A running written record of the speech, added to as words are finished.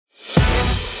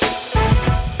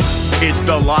It's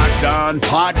the Locked On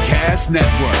Podcast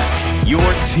Network, your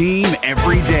team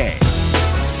every day.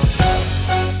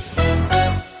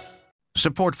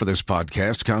 Support for this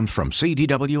podcast comes from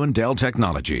CDW and Dell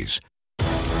Technologies.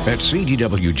 At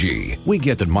CDWG, we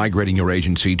get that migrating your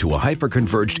agency to a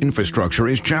hyper-converged infrastructure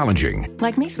is challenging.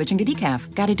 Like me switching to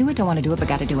decaf. Gotta do it, don't want to do it, but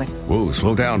gotta do it. Whoa,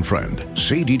 slow down, friend.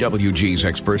 CDWG's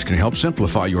experts can help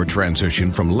simplify your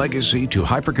transition from legacy to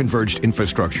hyper-converged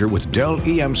infrastructure with Dell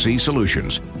EMC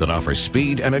solutions that offer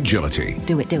speed and agility.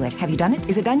 Do it. Have you done it?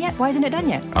 Is it done yet? Why isn't it done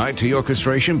yet? IT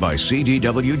orchestration by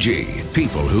CDWG.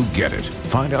 People who get it.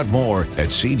 Find out more at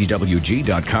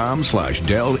cdwg.com/Dell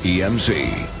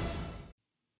EMC.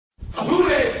 Who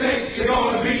they think they're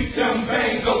gonna beat them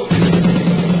Bengals?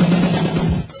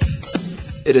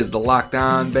 It is the Locked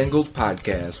On Bengals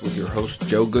podcast with your hosts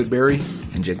Joe Goodberry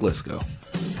and Jake Lisco.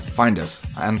 Find us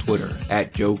on Twitter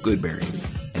at Joe Goodberry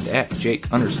and at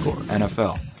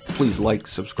Jake_NFL. Please like,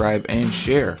 subscribe, and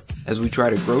share as we try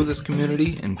to grow this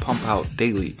community and pump out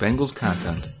daily Bengals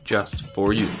content just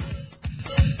for you.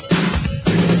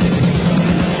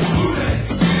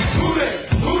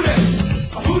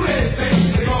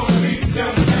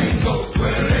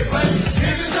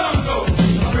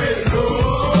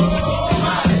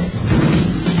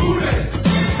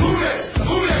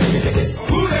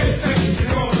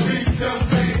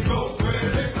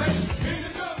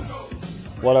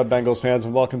 What up, Bengals fans,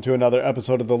 and welcome to another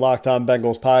episode of the Locked On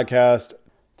Bengals podcast.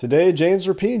 Today, James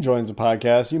Rapien joins the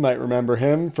podcast. You might remember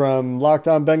him from Locked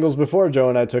On Bengals before Joe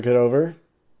and I took it over.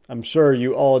 I'm sure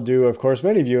you all do. Of course,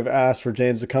 many of you have asked for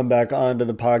James to come back onto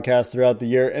the podcast throughout the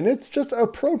year, and it's just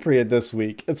appropriate this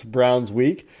week. It's Browns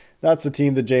week. That's the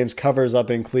team that James covers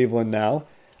up in Cleveland now.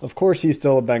 Of course, he's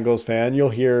still a Bengals fan. You'll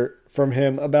hear from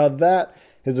him about that,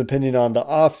 his opinion on the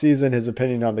offseason, his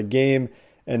opinion on the game,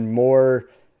 and more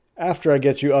after I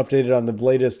get you updated on the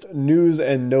latest news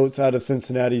and notes out of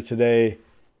Cincinnati today.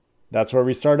 That's where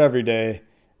we start every day.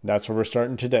 That's where we're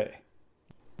starting today.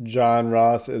 John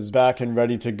Ross is back and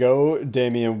ready to go.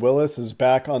 Damian Willis is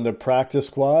back on the practice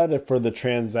squad for the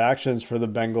transactions for the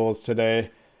Bengals today.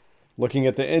 Looking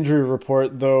at the injury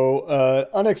report, though,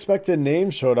 unexpected name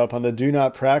showed up on the do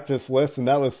not practice list, and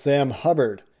that was Sam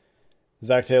Hubbard.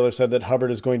 Zach Taylor said that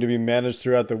Hubbard is going to be managed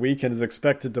throughout the week and is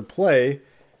expected to play.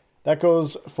 That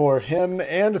goes for him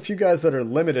and a few guys that are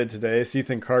limited today.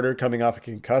 Ethan Carter coming off a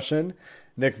concussion.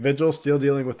 Nick Vigil still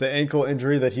dealing with the ankle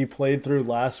injury that he played through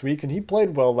last week, and he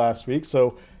played well last week,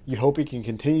 so you hope he can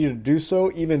continue to do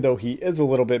so, even though he is a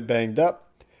little bit banged up.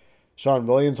 Sean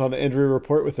Williams on the injury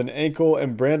report with an ankle,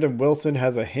 and Brandon Wilson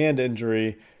has a hand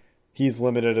injury. He's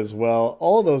limited as well.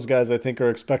 All of those guys, I think, are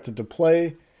expected to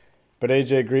play, but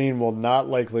A.J. Green will not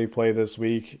likely play this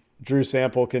week. Drew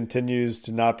Sample continues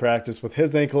to not practice with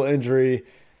his ankle injury.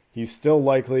 He's still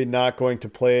likely not going to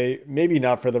play, maybe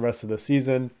not for the rest of the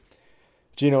season.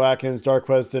 Geno Atkins,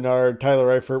 Darqueze Dennard,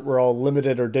 Tyler Eifert were all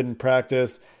limited or didn't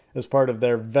practice as part of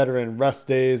their veteran rest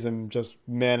days and just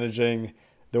managing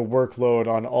the workload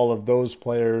on all of those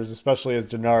players, especially as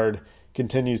Dennard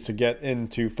continues to get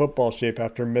into football shape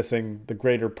after missing the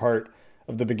greater part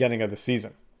of the beginning of the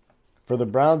season. For the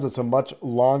Browns, it's a much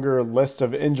longer list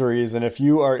of injuries, and if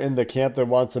you are in the camp that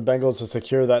wants the Bengals to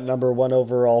secure that number 1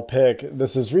 overall pick,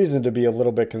 this is reason to be a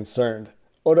little bit concerned.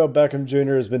 Odell Beckham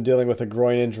Jr. has been dealing with a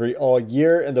groin injury all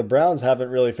year, and the Browns haven't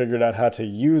really figured out how to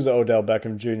use Odell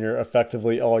Beckham Jr.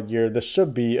 effectively all year. This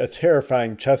should be a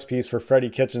terrifying chess piece for Freddie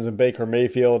Kitchens and Baker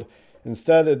Mayfield.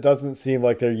 Instead, it doesn't seem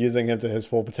like they're using him to his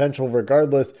full potential.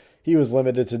 Regardless, he was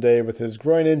limited today with his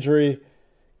groin injury.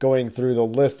 Going through the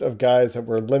list of guys that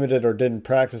were limited or didn't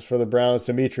practice for the Browns,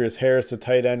 Demetrius Harris, the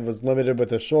tight end, was limited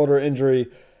with a shoulder injury.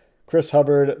 Chris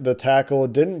Hubbard, the tackle,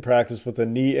 didn't practice with a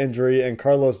knee injury, and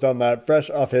Carlos Dunlap, fresh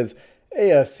off his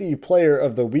AFC Player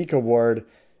of the Week award,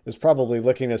 is probably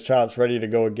licking his chops ready to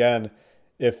go again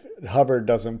if Hubbard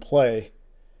doesn't play.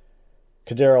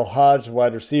 Kaderil Hodge, the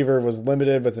wide receiver, was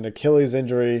limited with an Achilles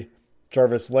injury.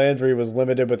 Jarvis Landry was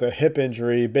limited with a hip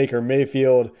injury. Baker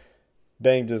Mayfield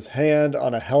banged his hand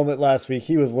on a helmet last week.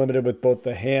 He was limited with both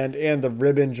the hand and the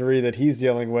rib injury that he's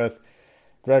dealing with.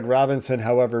 Greg Robinson,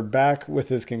 however, back with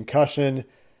his concussion.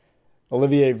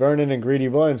 Olivier Vernon and Greedy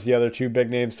Williams, the other two big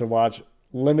names to watch,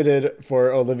 limited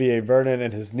for Olivier Vernon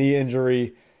and his knee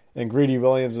injury. And Greedy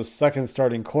Williams, the second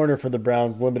starting corner for the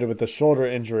Browns, limited with a shoulder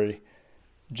injury.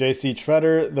 J.C.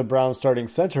 Treader, the Browns starting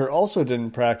center, also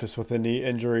didn't practice with a knee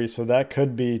injury, so that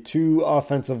could be two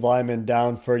offensive linemen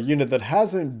down for a unit that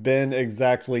hasn't been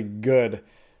exactly good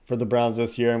for the Browns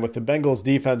this year. And with the Bengals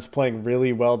defense playing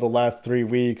really well the last 3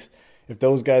 weeks, if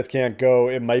those guys can't go,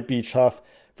 it might be tough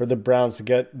for the Browns to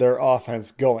get their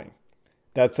offense going.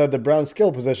 That said, the Browns'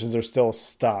 skill positions are still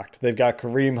stocked. They've got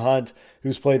Kareem Hunt,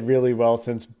 who's played really well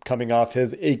since coming off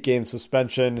his 8-game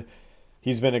suspension.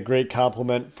 He's been a great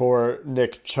complement for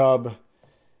Nick Chubb.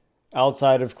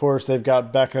 Outside, of course, they've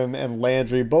got Beckham and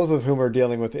Landry, both of whom are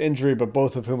dealing with injury, but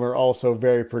both of whom are also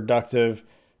very productive,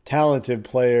 talented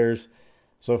players.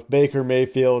 So if Baker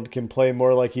Mayfield can play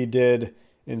more like he did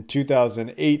in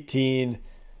 2018,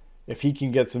 if he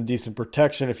can get some decent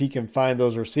protection, if he can find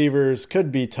those receivers, could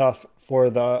be tough for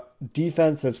the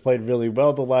defense that's played really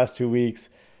well the last 2 weeks.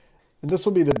 And this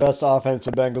will be the best offense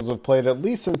the Bengals have played, at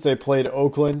least since they played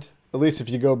Oakland. At least if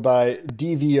you go by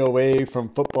DVOA from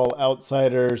Football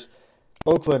Outsiders,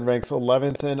 Oakland ranks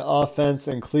 11th in offense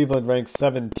and Cleveland ranks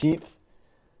 17th.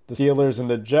 The Steelers and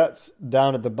the Jets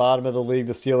down at the bottom of the league.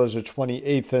 The Steelers are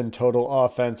 28th in total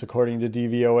offense according to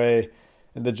DVOA,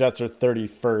 and the Jets are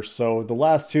 31st. So the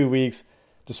last 2 weeks,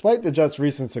 despite the Jets'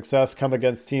 recent success, come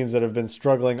against teams that have been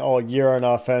struggling all year on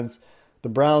offense. The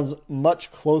Browns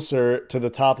much closer to the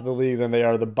top of the league than they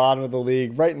are the bottom of the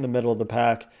league, right in the middle of the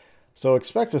pack. So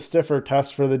expect a stiffer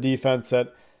test for the defense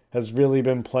that has really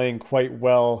been playing quite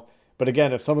well. But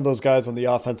again, if some of those guys on the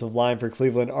offensive line for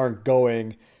Cleveland aren't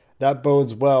going, that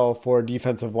bodes well for a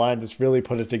defensive line that's really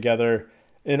put it together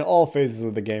in all phases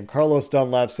of the game. Carlos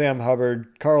Dunlap, Sam Hubbard,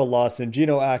 Carl Lawson,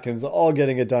 Geno Atkins, all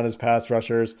getting it done as pass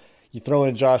rushers. You throw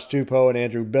in Josh Tupou and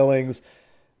Andrew Billings.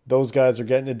 Those guys are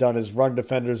getting it done as run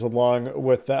defenders along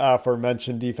with the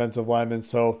aforementioned defensive linemen.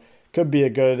 So could be a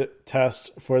good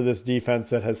test for this defense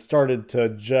that has started to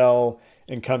gel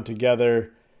and come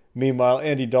together. Meanwhile,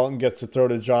 Andy Dalton gets to throw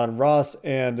to John Ross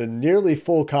and a nearly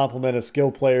full complement of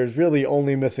skill players, really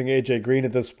only missing A.J. Green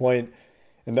at this point.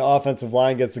 And the offensive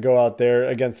line gets to go out there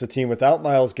against a team without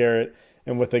Myles Garrett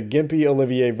and with a gimpy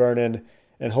Olivier Vernon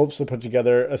and hopes to put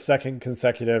together a second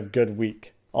consecutive good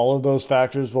week. All of those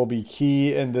factors will be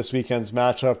key in this weekend's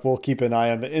matchup. We'll keep an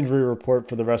eye on the injury report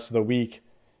for the rest of the week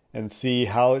and see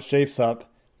how it shapes up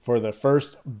for the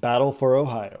first Battle for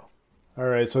Ohio. All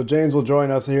right, so James will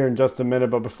join us here in just a minute,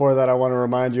 but before that, I want to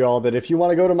remind you all that if you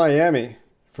want to go to Miami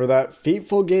for that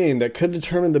fateful game that could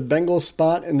determine the Bengals'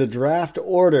 spot in the draft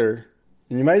order,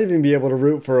 and you might even be able to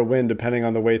root for a win depending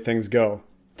on the way things go.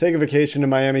 Take a vacation to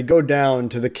Miami, go down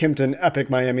to the Kimpton Epic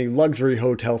Miami Luxury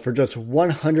Hotel for just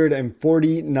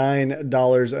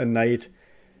 $149 a night.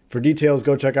 For details,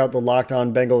 go check out the Locked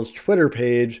On Bengals Twitter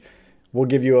page. We'll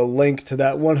give you a link to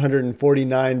that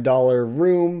 $149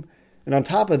 room. And on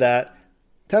top of that,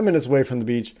 10 minutes away from the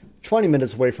beach, 20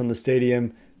 minutes away from the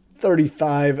stadium,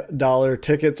 $35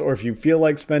 tickets. Or if you feel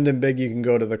like spending big, you can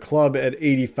go to the club at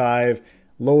 $85,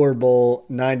 lower bowl,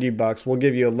 $90. We'll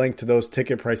give you a link to those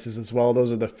ticket prices as well.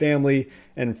 Those are the family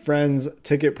and friends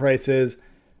ticket prices.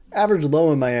 Average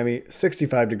low in Miami,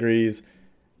 65 degrees.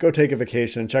 Go take a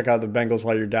vacation and check out the Bengals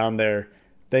while you're down there.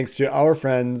 Thanks to our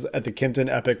friends at the Kimpton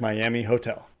Epic Miami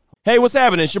Hotel. Hey, what's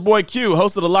happening? It's your boy Q,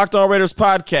 host of the Locked On Raiders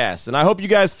podcast, and I hope you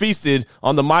guys feasted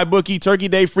on the MyBookie Turkey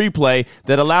Day free play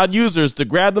that allowed users to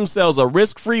grab themselves a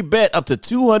risk-free bet up to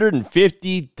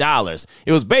 $250.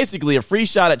 It was basically a free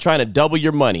shot at trying to double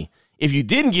your money. If you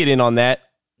didn't get in on that,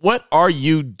 what are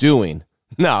you doing?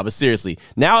 Nah, but seriously,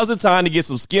 now is the time to get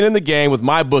some skin in the game with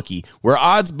MyBookie, where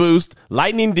odds boost,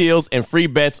 lightning deals, and free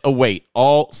bets await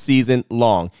all season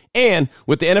long. And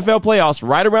with the NFL playoffs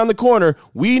right around the corner,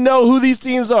 we know who these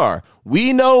teams are.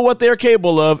 We know what they're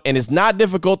capable of, and it's not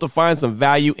difficult to find some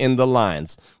value in the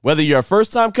lines. Whether you're a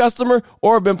first-time customer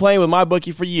or have been playing with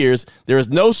MyBookie for years, there is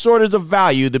no shortage of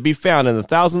value to be found in the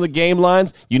thousands of game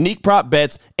lines, unique prop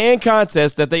bets, and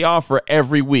contests that they offer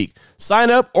every week.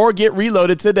 Sign up or get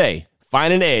reloaded today.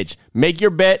 Find an edge, make your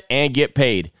bet, and get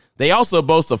paid. They also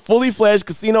boast a fully fledged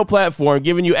casino platform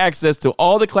giving you access to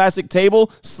all the classic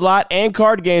table, slot, and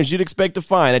card games you'd expect to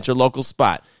find at your local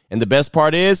spot. And the best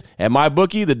part is, at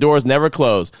MyBookie, the doors never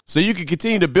close, so you can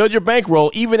continue to build your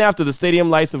bankroll even after the stadium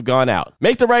lights have gone out.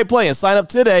 Make the right play and sign up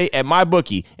today at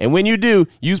MyBookie. And when you do,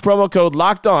 use promo code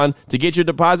LOCKEDON to get your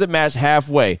deposit matched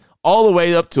halfway, all the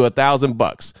way up to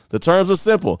 $1,000. The terms are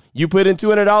simple. You put in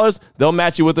 $200, they'll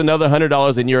match you with another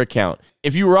 $100 in your account.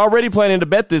 If you were already planning to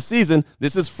bet this season,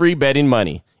 this is free betting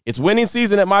money. It's winning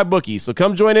season at MyBookie, so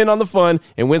come join in on the fun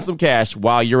and win some cash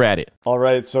while you're at it. All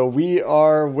right, so we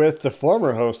are with the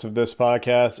former host of this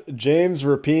podcast, James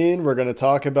Rapien. We're going to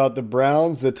talk about the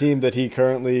Browns, the team that he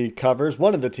currently covers,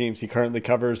 one of the teams he currently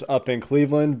covers up in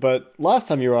Cleveland. But last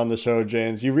time you were on the show,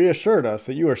 James, you reassured us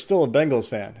that you are still a Bengals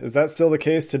fan. Is that still the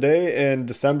case today in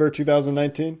December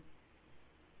 2019?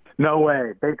 No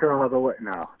way. Baker all the way.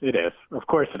 No, it is. Of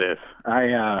course it is.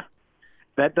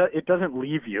 It doesn't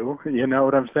leave you. You know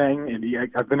what I'm saying? And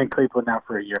I've been in Cleveland now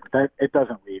for a year, but it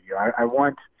doesn't leave you. I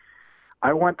want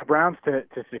I want the Browns to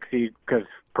succeed because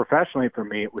professionally for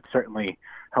me, it would certainly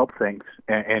help things.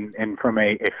 And from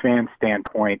a fan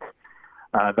standpoint,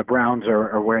 the Browns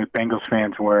are where Bengals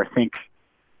fans were, I think,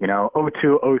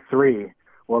 02, 03.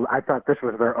 Well, I thought this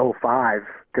was their 05,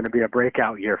 going to be a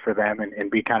breakout year for them and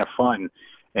be kind of fun.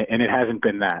 And it hasn't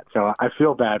been that. So I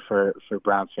feel bad for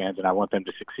Browns fans, and I want them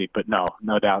to succeed. But no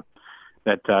doubt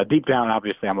that deep down,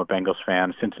 obviously, I'm a Bengals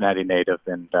fan, Cincinnati native,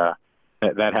 and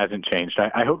that hasn't changed.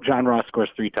 I hope John Ross scores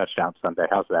 3 touchdowns Sunday.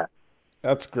 How's that?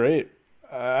 That's great.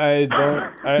 I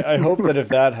hope that if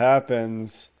that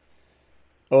happens,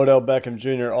 Odell Beckham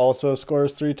Jr. also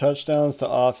scores 3 touchdowns to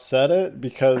offset it,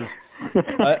 because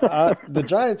the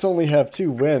Giants only have 2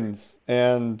 wins,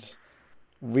 and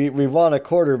we want a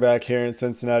quarterback here in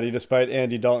Cincinnati, despite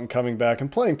Andy Dalton coming back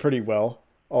and playing pretty well,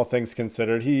 all things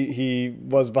considered. He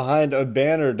was behind a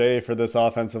banner day for this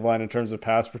offensive line in terms of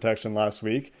pass protection last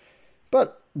week,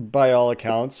 but by all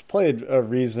accounts, played a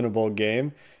reasonable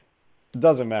game. It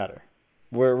doesn't matter.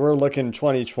 We're looking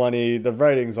 2020, the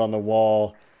writing's on the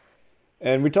wall.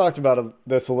 And we talked about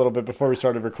this a little bit before we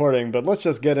started recording, but let's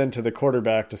just get into the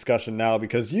quarterback discussion now,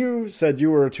 because you said you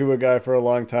were a Tua guy for a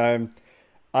long time.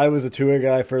 I was a Tua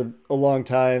guy for a long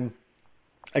time.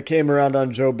 I came around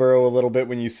on Joe Burrow a little bit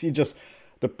when you see just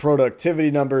the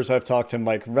productivity numbers. I've talked to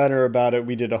Mike Renner about it.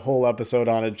 We did a whole episode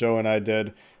on it, Joe and I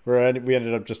did, where we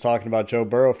ended up just talking about Joe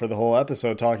Burrow for the whole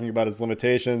episode, talking about his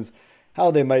limitations,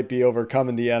 how they might be overcome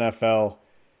in the NFL.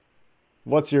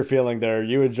 What's your feeling there? Are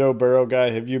you a Joe Burrow guy?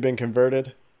 Have you been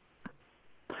converted?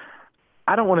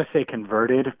 I don't want to say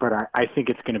converted, but I think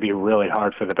it's going to be really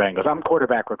hard for the Bengals. I'm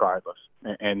quarterback regardless.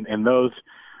 And those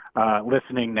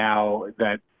listening now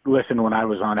that listened when I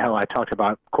was on, hell, I talked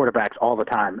about quarterbacks all the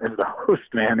time as the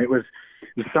host, man. It was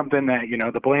something that,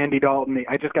 the Blandy Dalton,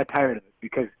 I just got tired of it,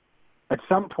 because at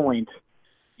some point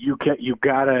you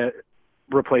got to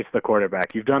replace the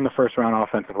quarterback. You've done the first-round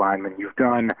offensive lineman. You've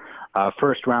done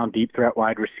first-round deep threat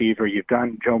wide receiver. You've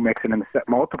done Joe Mixon and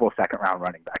multiple second-round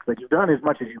running backs. Like, you've done as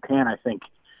much as you can, I think,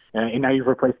 and now you've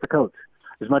replaced the coach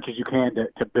as much as you can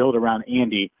to build around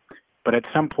Andy. But at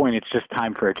some point, it's just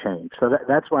time for a change. So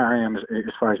that's where I am as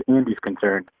far as Andy's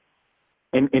concerned.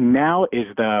 And now is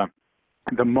the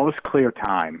most clear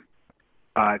time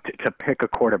to pick a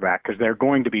quarterback, because they're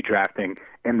going to be drafting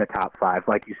in the top 5,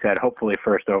 like you said, hopefully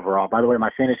first overall. By the way, my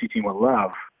fantasy team would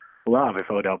love if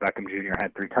Odell Beckham Jr.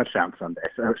 had 3 touchdowns Sunday,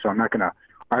 so I'm not going to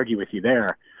argue with you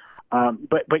there.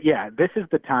 But yeah, this is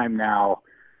the time now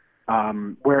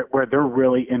where they're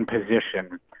really in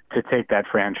position to take that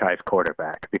franchise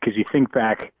quarterback, because you think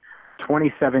back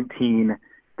 2017,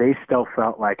 they still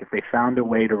felt like if they found a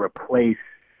way to replace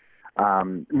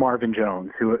Marvin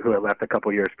Jones, who had left a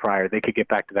couple years prior, they could get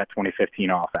back to that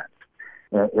 2015 offense.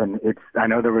 And I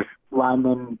know there was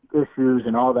lineman issues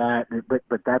and all that, but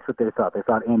that's what they thought. They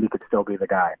thought Andy could still be the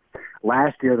guy.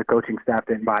 Last year, the coaching staff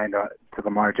didn't buy into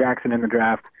Lamar Jackson in the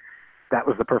draft. That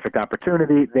was the perfect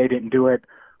opportunity. They didn't do it.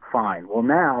 Fine. Well,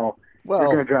 now they're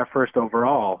going to draft first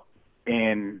overall,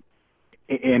 and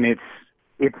it's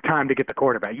time to get the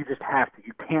quarterback. You just have to.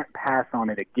 You can't pass on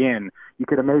it again. You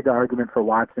could have made the argument for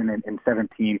Watson in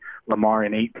 17, Lamar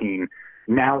in 18.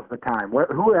 Now's the time.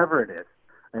 Whoever it is.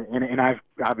 And I've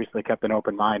obviously kept an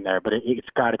open mind there, but it's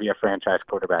got to be a franchise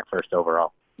quarterback first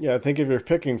overall. Yeah, I think if you're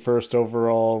picking first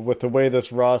overall, with the way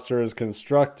this roster is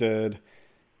constructed,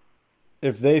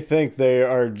 if they think they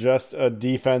are just a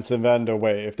defensive end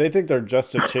away, if they think they're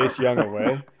just a Chase Young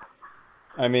away,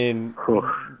 I mean,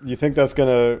 you think that's going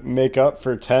to make up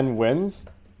for 10 wins?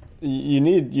 You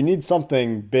need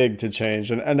something big to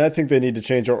change, and I think they need to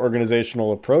change our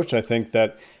organizational approach. I think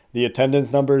that the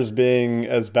attendance numbers being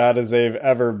as bad as they've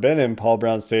ever been in Paul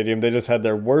Brown Stadium, they just had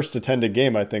their worst attended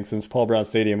game, I think, since Paul Brown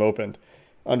Stadium opened,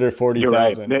 under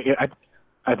 40,000. Right.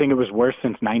 I think it was worse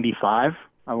since 95,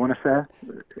 I want to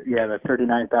say. Yeah, the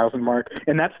 39,000 mark.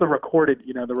 And that's the recorded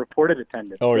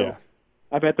attendance. Oh, yeah.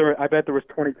 I bet there was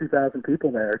 22,000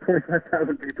 people there,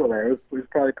 25,000 people there. It was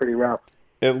probably pretty rough.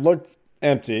 It looked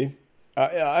empty.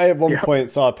 I at one point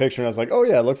saw a picture and I was like, oh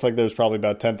yeah, it looks like there's probably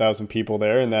about 10,000 people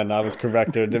there. And then I was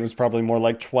corrected. It was probably more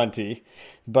like 20.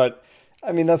 But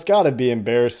I mean, that's got to be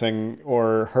embarrassing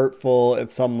or hurtful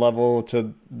at some level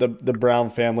to the Brown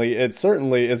family. It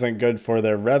certainly isn't good for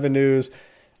their revenues.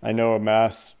 I know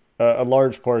a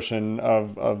large portion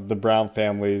of the Brown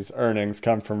family's earnings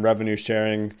come from revenue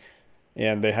sharing,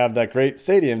 and they have that great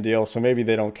stadium deal. So maybe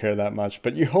they don't care that much,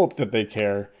 but you hope that they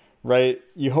care. Right?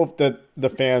 You hope that the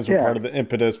fans were part of the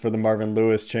impetus for the Marvin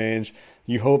Lewis change.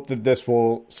 You hope that this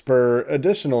will spur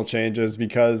additional changes,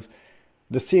 because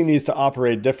this team needs to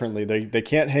operate differently. They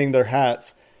can't hang their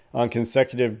hats on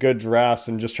consecutive good drafts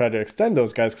and just try to extend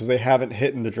those guys because they haven't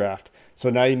hit in the draft. So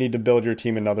now you need to build your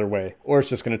team another way, or it's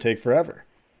just going to take forever.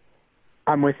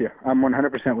 I'm with you. I'm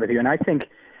 100% with you. And I think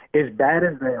as bad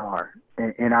as they are,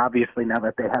 and obviously now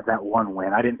that they have that one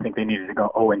win, I didn't think they needed to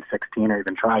go 0-16 or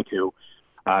even try to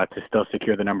still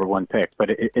secure the number one pick.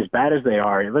 But as bad as they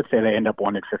are, let's say they end up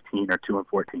 1-15 or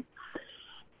 2-14.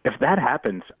 If that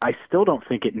happens, I still don't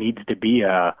think it needs to be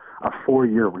a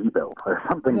 4-year rebuild or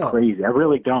something crazy. I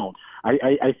really don't.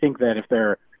 I think that if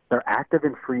they're active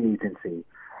in free agency,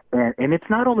 and it's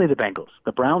not only the Bengals.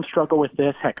 The Browns struggle with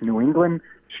this. Heck, New England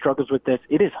struggles with this.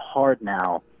 It is hard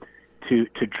now to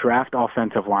draft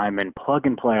offensive linemen,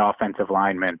 plug-and-play offensive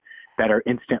linemen that are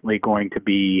instantly going to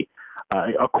be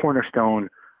a cornerstone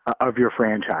of your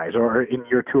franchise, or in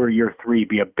year 2 or year 3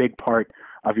 be a big part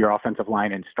of your offensive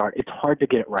line and start. It's hard to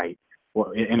get it right,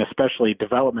 well, and especially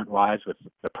development-wise with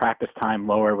the practice time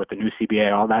lower, with the new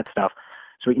CBA, all that stuff.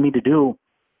 So what you need to do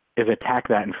is attack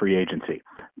that in free agency.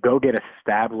 Go get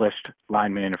established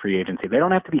linemen in free agency. They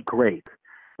don't have to be great,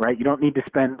 right? You don't need to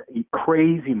spend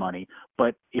crazy money,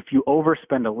 but if you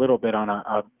overspend a little bit on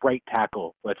a right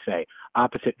tackle, let's say,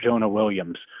 opposite Jonah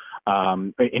Williams,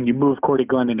 and you move Cordy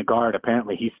Glenn into guard,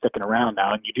 apparently he's sticking around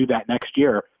now, and you do that next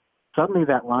year, suddenly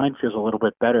that line feels a little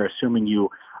bit better, assuming you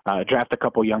draft a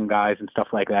couple young guys and stuff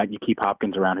like that, and you keep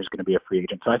Hopkins around who's going to be a free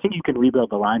agent. So I think you can rebuild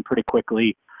the line pretty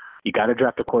quickly. You got to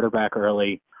draft a quarterback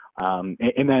early. And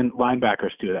then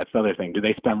linebackers too. That's the other thing. Do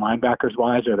they spend linebackers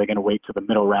wise, or are they going to wait to the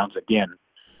middle rounds again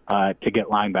to get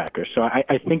linebackers? So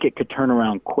I think it could turn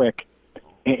around quick.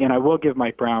 And I will give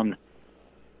Mike Brown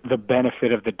the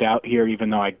benefit of the doubt here, even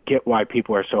though I get why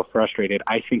people are so frustrated.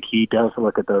 I think he does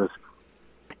look at those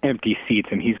empty seats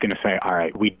and he's going to say, all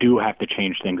right, we do have to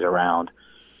change things around.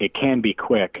 It can be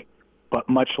quick, but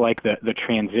much like the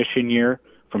transition year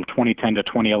from 2010 to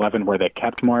 2011 where they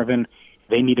kept Marvin,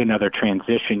 they need another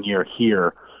transition year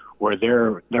here where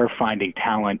they're finding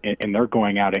talent and they're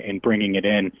going out and bringing it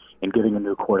in and getting a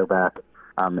new quarterback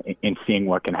and seeing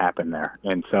what can happen there.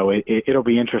 And so it'll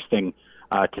be interesting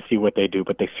to see what they do,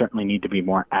 but they certainly need to be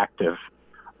more active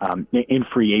in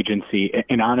free agency.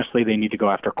 And honestly, they need to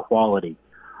go after quality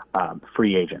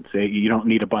free agents. You don't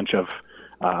need a bunch of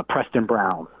Preston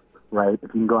Browns, right? If you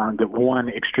can go out and get one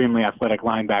extremely athletic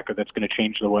linebacker that's going to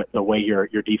change the way your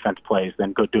defense plays,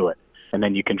 then go do it. And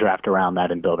then you can draft around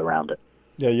that and build around it.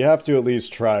 Yeah, you have to at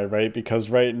least try, right? Because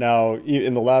right now,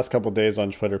 in the last couple of days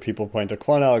on Twitter, people point to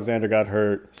Quan Alexander got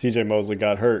hurt, CJ Mosley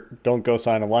got hurt, don't go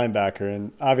sign a linebacker.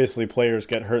 And obviously players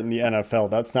get hurt in the NFL.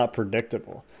 That's not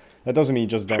predictable. That doesn't mean you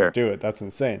just don't do it. That's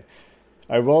insane.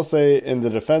 I will say, in the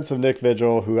defense of Nick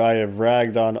Vigil, who I have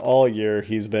ragged on all year,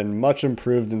 he's been much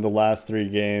improved in the last 3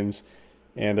 games.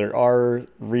 And there are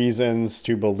reasons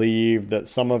to believe that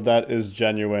some of that is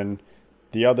genuine.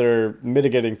 The other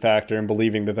mitigating factor in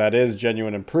believing that that is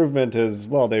genuine improvement is,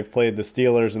 well, they've played the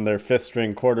Steelers and their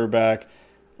 5th-string quarterback,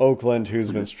 Oakland,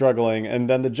 who's been struggling, and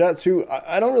then the Jets, who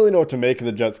I don't really know what to make of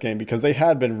the Jets game because they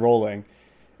had been rolling,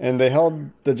 and they held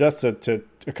the Jets to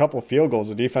a couple field goals.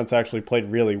 The defense actually played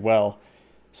really well.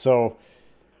 So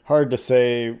hard to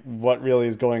say what really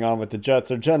is going on with the Jets.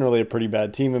 They're generally a pretty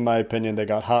bad team, in my opinion. They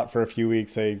got hot for a few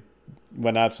weeks. They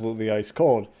went absolutely ice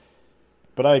cold.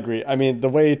 But I agree. I mean, the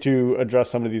way to address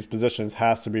some of these positions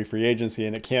has to be free agency,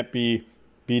 and it can't be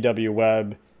B.W.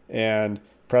 Webb and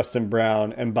Preston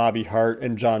Brown and Bobby Hart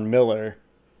and John Miller.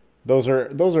 Those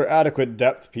are adequate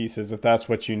depth pieces if that's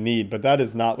what you need, but that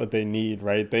is not what they need,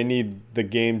 right? They need the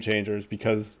game changers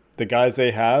because the guys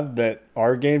they have that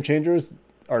are game changers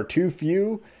are too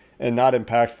few and not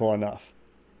impactful enough.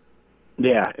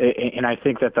 Yeah, and I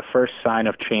think that the first sign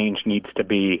of change needs to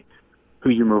be who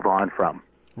you move on from.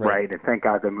 Right, and thank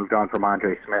God they moved on from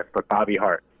Andre Smith, but Bobby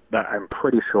Hart, I'm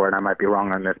pretty sure, and I might be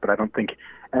wrong on this, but I don't think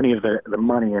any of the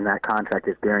money in that contract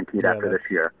is guaranteed after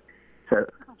this year. So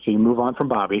you move on from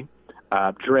Bobby.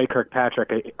 Dre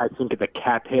Kirkpatrick, I think the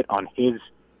cap hit on his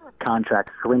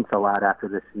contract shrinks a lot after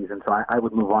this season, so I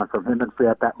would move on from him and free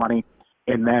up that money.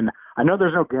 And then I know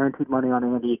there's no guaranteed money on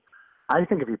Andy. I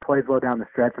think if he plays well down the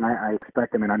stretch, and I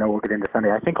expect him, and I know we'll get into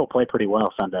Sunday, I think he'll play pretty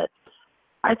well Sunday.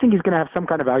 I think he's going to have some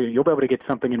kind of value. You'll be able to get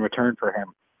something in return for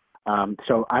him.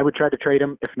 So I would try to trade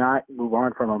him. If not, move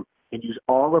on from him and use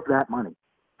all of that money.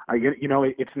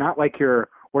 It's not like we're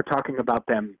talking about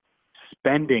them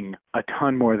spending a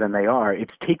ton more than they are.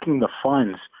 It's taking the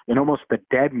funds and almost the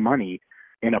dead money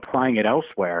and applying it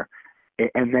elsewhere.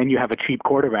 And then you have a cheap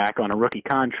quarterback on a rookie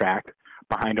contract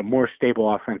behind a more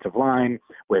stable offensive line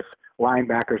with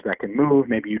linebackers that can move.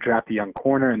 Maybe you draft a young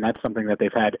corner, and that's something that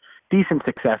they've had decent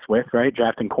success with, right?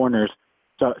 Drafting corners.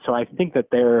 So I think that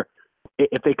they're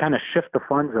if they kind of shift the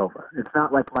funds over. It's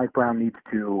not like Mike Brown needs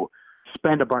to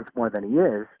spend a bunch more than he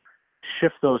is.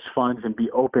 Shift those funds and be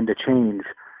open to change.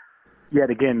 Yet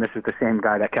again, this is the same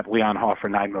guy that kept Leon Hall for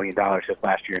 $9 million this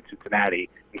last year in Cincinnati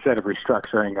instead of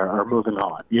restructuring or moving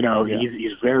on.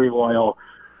 He's very loyal.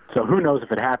 So who knows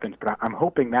if it happens, but I'm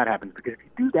hoping that happens, because if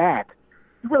you do that,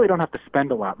 you really don't have to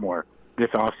spend a lot more this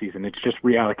offseason. It's just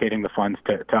reallocating the funds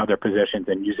to other positions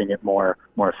and using it more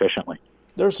efficiently.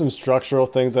 There's some structural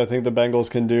things I think the Bengals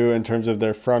can do in terms of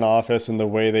their front office and the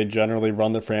way they generally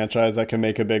run the franchise that can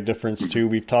make a big difference too.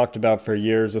 We've talked about for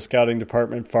years the scouting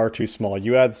department far too small.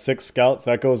 You add 6 scouts,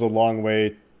 that goes a long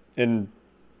way in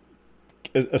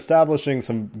establishing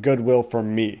some goodwill for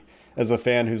me as a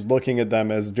fan who's looking at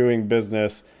them as doing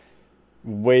business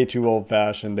way too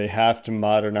old-fashioned. They have to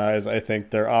modernize, I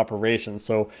think, their operations.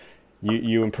 So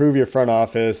you improve your front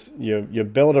office, you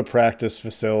build a practice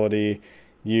facility,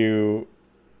 you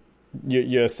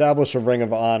establish a ring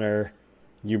of honor,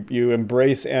 you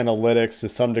embrace analytics to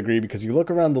some degree, because you look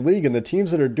around the league and the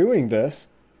teams that are doing this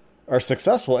are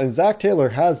successful. And Zach Taylor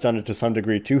has done it to some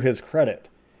degree, to his credit.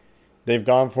 They've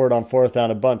gone for it on 4th down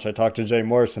a bunch. I talked to Jay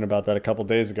Morrison about that a couple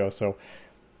days ago. So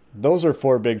those are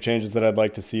 4 big changes that I'd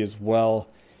like to see as well,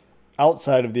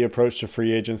 outside of the approach to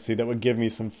free agency, that would give me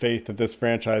some faith that this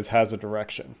franchise has a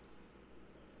direction.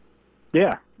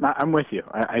 Yeah, I'm with you.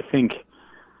 I think,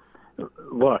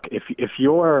 look, if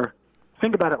you're,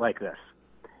 think about it like this.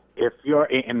 If you're,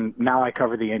 and now I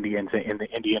cover the Indians, and the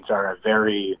Indians are a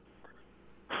very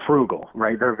frugal,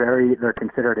 right? They're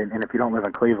considered, and if you don't live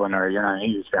in Cleveland or you're not an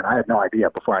Indians fan, I had no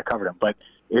idea before I covered them, but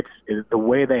it's the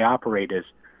way they operate is,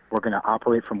 we're going to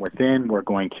operate from within. We're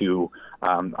going to,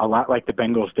 a lot like the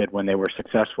Bengals did when they were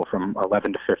successful from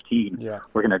 11 to 15. Yeah.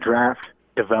 We're going to draft,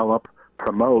 develop,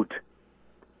 promote,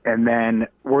 and then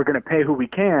we're going to pay who we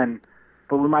can,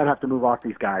 but we might have to move off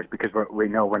these guys because we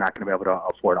know we're not going to be able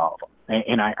to afford all of them.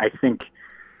 And I think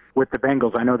with the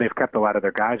Bengals, I know they've kept a lot of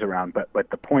their guys around, but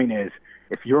the point is,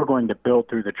 if you're going to build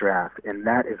through the draft, and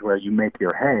that is where you make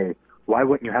your hay, why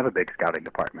wouldn't you have a big scouting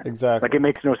department? Exactly. Like, it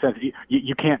makes no sense.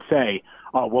 You can't say,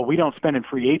 oh, well, we don't spend in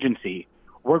free agency.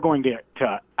 We're going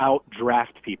to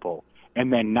out-draft people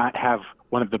and then not have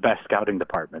one of the best scouting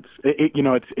departments.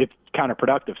 It's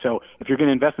counterproductive. So if you're going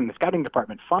to invest in the scouting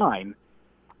department, fine.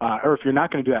 Or if you're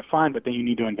not going to do that, fine, but then you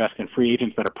need to invest in free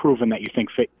agents that are proven that you think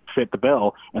fit the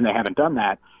bill, and they haven't done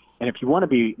that. And if you want to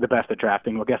be the best at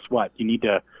drafting, well, guess what? You need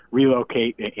to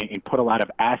relocate and put a lot of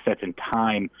assets and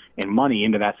time and money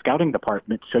into that scouting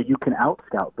department so you can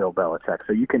out-scout Bill Belichick,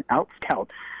 so you can out-scout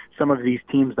some of these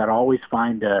teams that always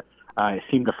seem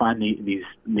to find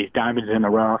these diamonds in the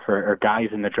rough or guys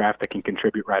in the draft that can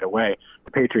contribute right away.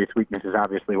 The Patriots' weakness is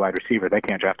obviously wide receiver. They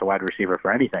can't draft a wide receiver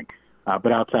for anything.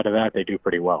 But outside of that, they do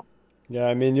pretty well. Yeah,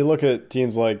 I mean, you look at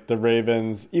teams like the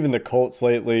Ravens, even the Colts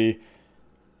lately,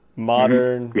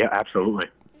 modern, yeah, absolutely,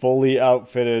 fully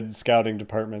outfitted scouting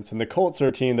departments. And the Colts are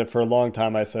a team that for a long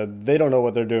time I said they don't know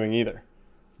what they're doing either.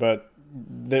 But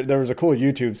there was a cool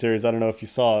YouTube series, I don't know if you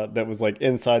saw it, that was like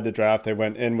inside the draft. They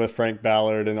went in with Frank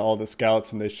Ballard and all the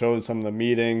scouts, and they showed some of the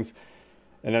meetings.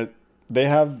 And they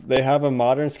have a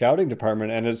modern scouting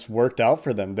department, and it's worked out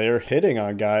for them. They're hitting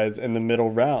on guys in the middle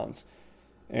rounds.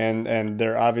 And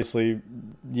they're obviously,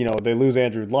 they lose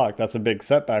Andrew Luck. That's a big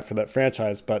setback for that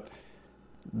franchise, but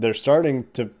they're starting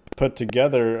to put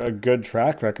together a good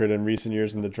track record in recent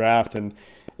years in the draft. And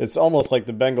it's almost like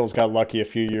the Bengals got lucky a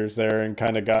few years there and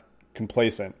kind of got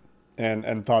complacent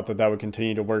and thought that would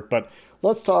continue to work. But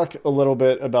let's talk a little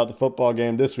bit about the football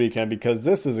game this weekend, because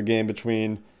this is a game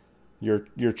between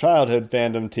your childhood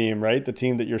fandom team, right? The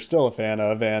team that you're still a fan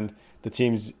of, and the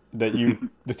team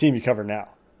you cover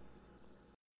now.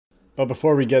 But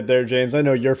before we get there, James, I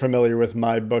know you're familiar with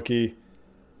MyBookie,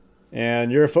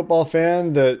 and you're a football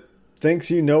fan that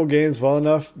thinks you know games well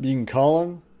enough you can call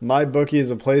them. MyBookie is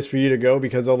a place for you to go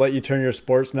because they'll let you turn your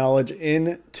sports knowledge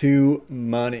into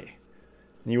money.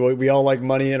 We all like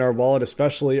money in our wallet,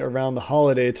 especially around the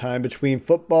holiday time between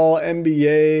football,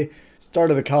 NBA,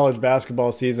 start of the college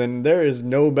basketball season. There is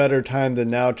no better time than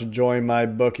now to join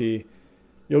MyBookie.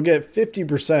 You'll get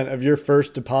 50% of your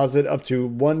first deposit up to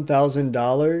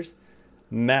 $1,000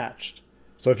 matched.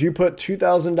 So if you put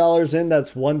 $2,000 in,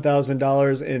 that's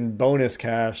 $1,000 in bonus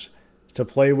cash to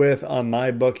play with on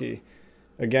MyBookie.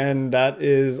 Again, that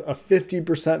is a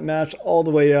 50% match all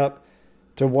the way up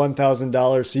to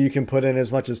 $1,000. So you can put in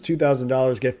as much as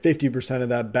 $2,000, get 50% of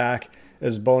that back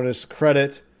as bonus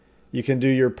credit. You can do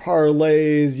your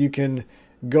parlays. You can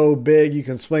go big. You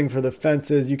can swing for the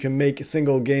fences. You can make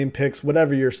single game picks.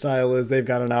 Whatever your style is, they've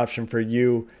got an option for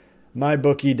you.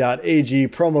 MyBookie.ag,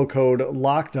 promo code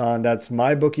LOCKEDON. That's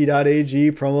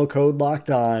MyBookie.ag, promo code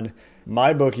LOCKEDON.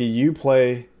 My bookie, you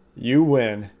play, you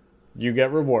win, you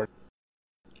get reward.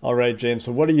 All right, James,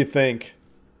 so what do you think?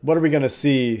 What are we going to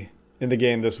see in the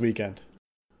game this weekend?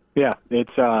 Yeah,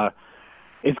 it's going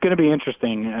to be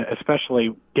interesting,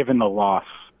 especially given the loss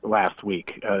last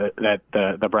week that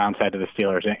the Browns had to the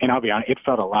Steelers. And I'll be honest, it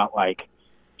felt a lot like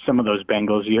some of those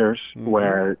Bengals years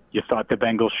where you thought the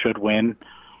Bengals should win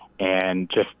and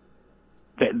just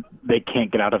they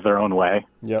can't get out of their own way.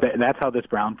 Yep. That's how this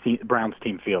Browns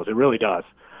team feels. It really does.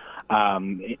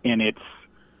 And it's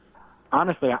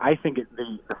honestly, I think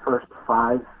the first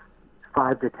 5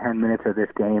 to 10 minutes of this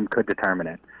game could determine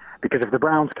it. Because if the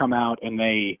Browns come out and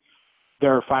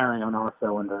they're firing on all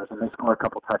cylinders and they score a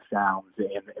couple touchdowns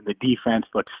and the defense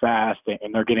looks fast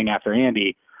and they're getting after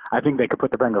Andy, I think they could put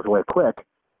the Bengals away quick.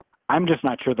 I'm just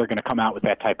not sure they're going to come out with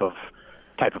that type of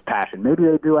passion. Maybe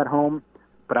they do at home,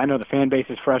 but I know the fan base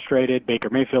is frustrated. Baker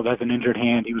Mayfield has an injured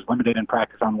hand. He was limited in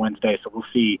practice on Wednesday, so we'll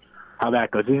see how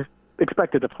that goes. He's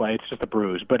expected to play. It's just a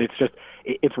bruise, but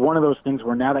it's one of those things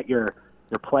where now that your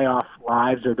playoff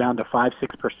lives are down to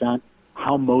 5-6%,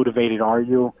 how motivated are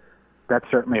you? That's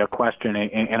certainly a question,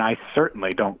 and I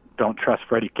certainly don't trust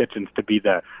Freddie Kitchens to be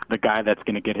the guy that's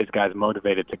going to get his guys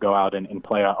motivated to go out and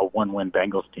play a one-win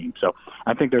Bengals team. So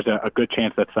I think there's a good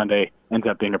chance that Sunday ends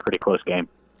up being a pretty close game.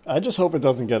 I just hope it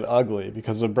doesn't get ugly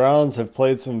because the Browns have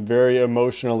played some very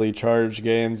emotionally charged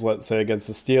games, let's say against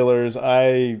the Steelers.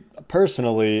 I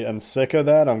personally am sick of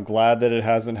that. I'm glad that it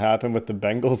hasn't happened with the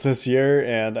Bengals this year,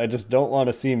 and I just don't want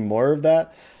to see more of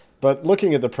that. But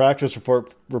looking at the practice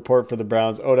report for the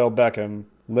Browns, Odell Beckham,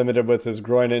 limited with his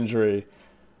groin injury.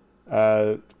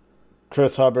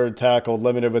 Chris Hubbard, tackle,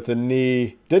 limited with a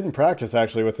knee. Didn't practice,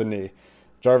 actually, with a knee.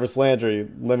 Jarvis Landry,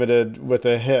 limited with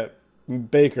a hip.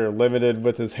 Baker, limited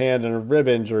with his hand and a rib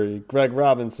injury. Greg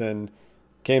Robinson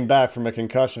came back from a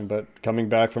concussion, but coming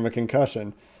back from a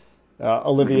concussion.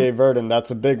 Olivier Verdon,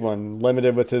 that's a big one,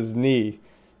 limited with his knee.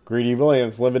 Greedy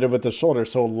Williams, limited with the shoulder.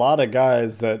 So a lot of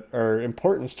guys that are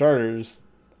important starters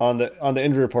on the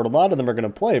injury report. A lot of them are going to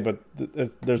play, but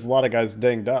there's a lot of guys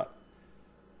dinged up.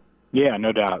 Yeah,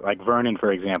 no doubt. Like Vernon,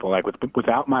 for example,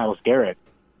 without Myles Garrett,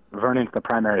 Vernon's the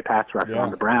primary pass rusher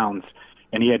on the Browns,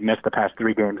 and he had missed the past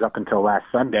 3 games up until last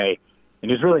Sunday, and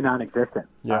he was really non-existent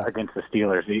against the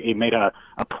Steelers. He made a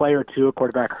play or two, a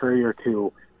quarterback hurry or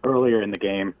two early in the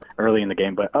game,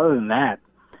 but other than that,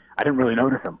 I didn't really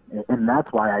notice him, and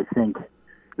that's why I think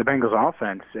the Bengals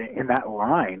offense in that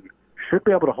line should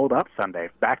be able to hold up Sunday,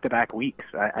 back-to-back weeks.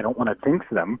 I don't want to jinx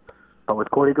them, but with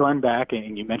Corey Glenn back,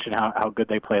 and you mentioned how good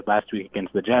they played last week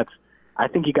against the Jets, I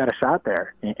think you got a shot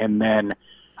there. And then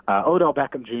Odell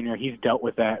Beckham Jr., he's dealt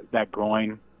with that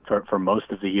groin for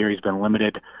most of the year. He's been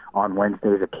limited on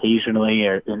Wednesdays occasionally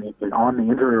and on the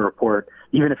injury report,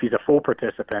 even if he's a full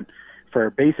participant, for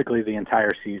basically the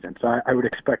entire season. So I would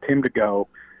expect him to go.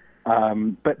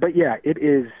 But yeah,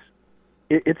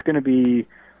 it's going to be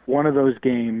one of those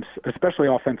games, especially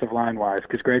offensive line-wise,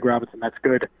 because Greg Robinson, that's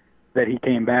good that he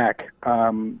came back.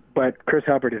 But Chris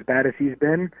Hubbard, as bad as he's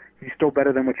been, he's still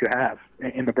better than what you have.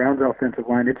 In the Browns' offensive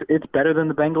line, it's better than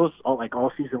the Bengals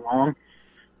all season long,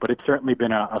 but it's certainly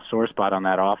been a sore spot on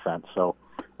that offense. So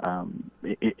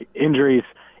injuries,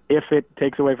 if it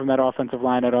takes away from that offensive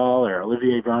line at all, or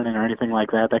Olivier Vernon or anything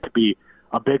like that, that could be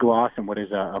a big loss in what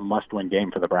is a must-win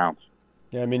game for the Browns.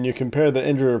 Yeah, I mean, you compare the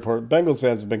injury report. Bengals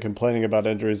fans have been complaining about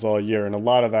injuries all year, and a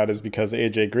lot of that is because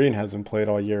A.J. Green hasn't played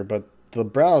all year, but the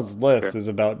Browns list is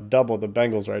about double the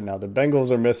Bengals right now. The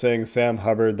Bengals are missing Sam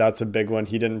Hubbard. That's a big one.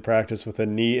 He didn't practice with a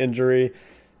knee injury.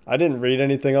 I didn't read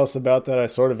anything else about that. I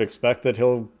sort of expect that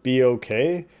he'll be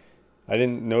okay. I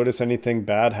didn't notice anything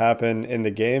bad happen in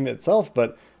the game itself,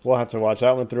 but we'll have to watch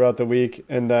that one throughout the week.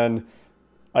 And then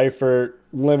Eifert,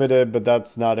 limited, but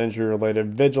that's not injury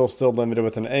related. Vigil still limited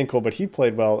with an ankle, but he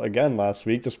played well again last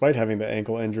week despite having the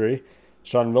ankle injury.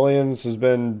 Sean Williams has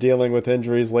been dealing with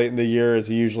injuries late in the year as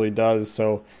he usually does,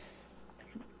 so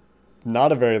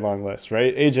not a very long list,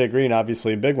 right? A.J. Green,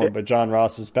 obviously a big one, but John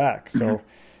Ross is back, so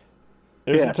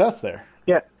there's a test there.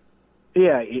 Yeah,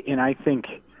 and I think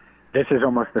this is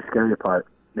almost the scary part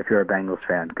if you're a Bengals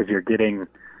fan, because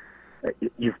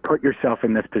you've put yourself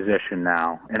in this position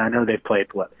now, and I know they've played,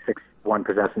 6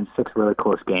 possessions, 6 really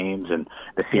close games, and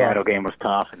the Seattle game was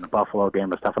tough, and the Buffalo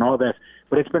game was tough, and all this,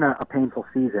 but it's been a painful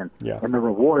season, and the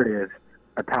reward is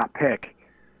a top pick,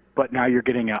 but now you're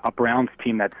getting a Browns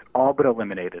team that's all but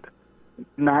eliminated.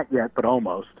 Not yet, but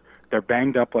almost. They're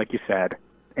banged up, like you said,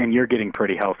 and you're getting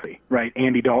pretty healthy, right?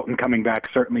 Andy Dalton coming back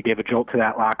certainly gave a jolt to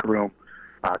that locker room.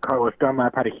 Carlos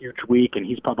Dunlap had a huge week, and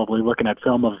he's probably looking at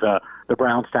film of the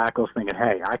Browns tackles thinking,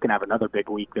 hey, I can have another big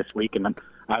week this week, and then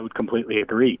I would completely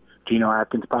agree. Geno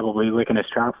Atkins probably licking his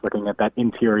chops looking at that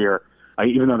interior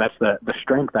even though that's the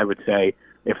strength, I would say,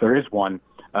 if there is one,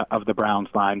 of the Browns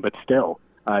line. But still,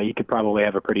 he could probably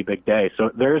have a pretty big day.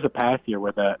 So there is a path here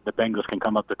where the Bengals can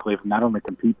come up to Cleveland, not only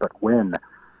compete but win.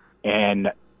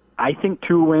 And I think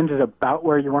 2 wins is about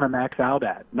where you want to max out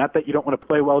at. Not that you don't want to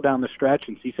play well down the stretch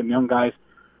and see some young guys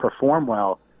perform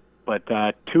well, but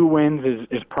 2 wins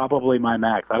is probably my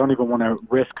max. I don't even want to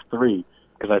risk 3,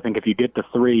 because I think if you get to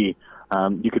 3,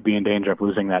 you could be in danger of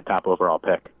losing that top overall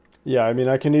pick. Yeah, I mean,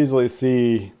 I can easily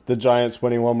see the Giants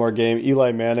winning one more game.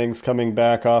 Eli Manning's coming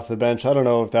back off the bench. I don't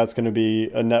know if that's going to be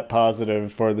a net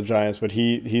positive for the Giants, but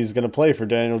he's going to play for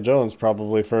Daniel Jones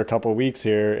probably for a couple weeks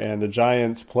here, and the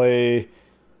Giants play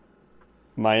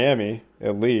Miami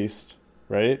at least,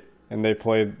 right? And they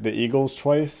play the Eagles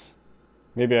twice.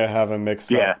 Maybe I have them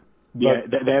mixed up. Yeah,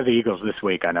 they have the Eagles this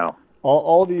week, I know.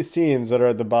 All these teams that are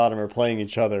at the bottom are playing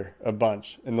each other a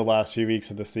bunch in the last few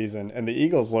weeks of the season, and the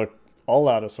Eagles look all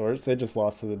out of sorts. They just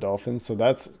lost to the Dolphins, so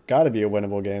that's got to be a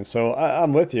winnable game. So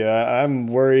I'm with you. I'm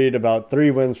worried about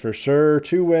 3 wins for sure.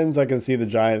 2 wins, I can see the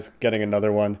Giants getting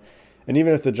another one. And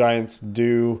even if the Giants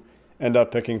do end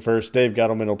up picking first, Dave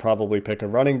Gettleman will probably pick a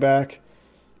running back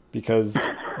because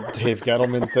Dave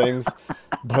Gettleman things.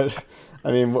 But,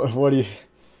 I mean, what do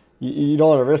you don't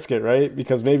want to risk it, right?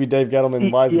 Because maybe Dave Gettleman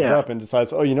wises up and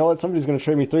decides, oh, you know what? Somebody's going to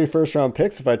trade me 3 first-round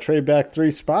picks if I trade back 3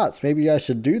 spots. Maybe I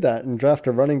should do that and draft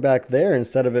a running back there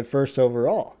instead of at first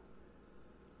overall.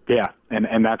 Yeah,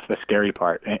 and that's the scary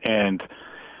part. And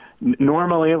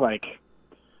normally, like,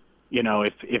 you know,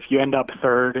 if you end up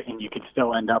third and you can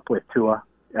still end up with Tua,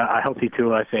 a healthy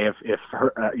Tua, say if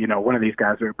you know, one of these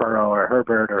guys, or Burrow or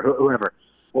Herbert or whoever,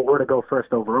 were to go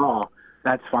first overall,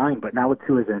 that's fine. But now with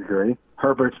Tua's injury,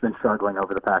 Herbert's been struggling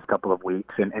over the past couple of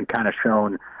weeks and kind of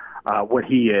shown what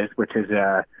he is, which is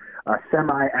a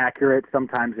semi-accurate,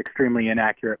 sometimes extremely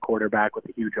inaccurate quarterback with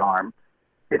a huge arm.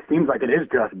 It seems like it is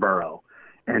just Burrow.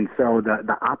 And so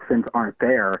the options aren't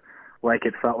there like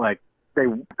it felt like they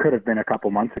could have been a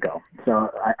couple months ago. So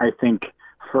I think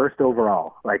first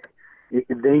overall, like,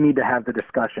 they need to have the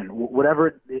discussion.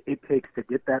 Whatever it takes to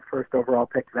get that first overall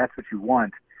pick, that's what you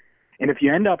want. And if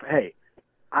you end up, hey,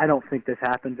 I don't think this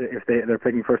happens if they're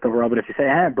picking first overall, but if you say,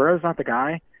 hey, Burrow's not the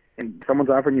guy, and someone's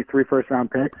offering you 3 first-round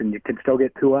picks and you can still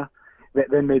get Tua,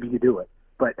 then maybe you do it.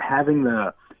 But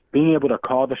being able to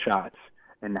call the shots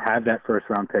and have that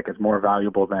first-round pick is more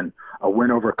valuable than a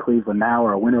win over Cleveland now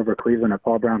or a win over Cleveland at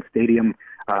Paul Brown Stadium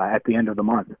at the end of the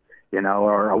month, you know,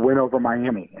 or a win over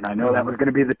Miami. And I know that was going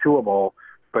to be the Tua Bowl,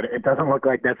 but it doesn't look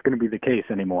like that's going to be the case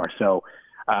anymore. So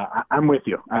I'm with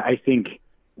you. I think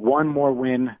one more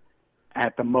win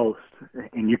at the most,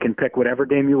 and you can pick whatever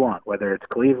game you want, whether it's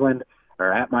Cleveland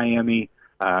or at Miami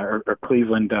or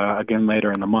Cleveland again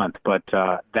later in the month. But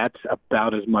that's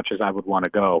about as much as I would want to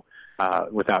go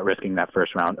without risking that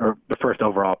first round, or the first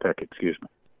overall pick, excuse me.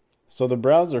 So the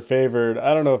Browns are favored.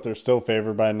 I don't know if they're still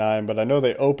favored by 9, but I know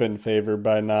they opened favored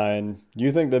by 9.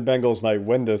 You think the Bengals might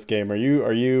win this game? Are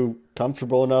you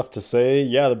comfortable enough to say,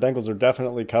 yeah, the Bengals are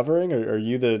definitely covering? Or are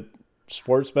you the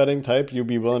sports betting type? You'd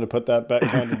be willing to put that bet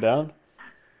kind of down?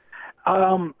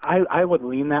 I would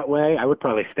lean that way. I would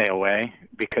probably stay away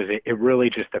because it really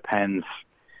just depends,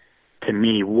 to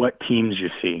me, what teams you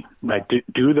see. Like,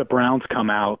 do the Browns come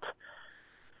out,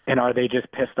 and are they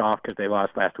just pissed off because they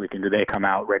lost last week, and do they come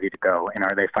out ready to go, and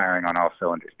are they firing on all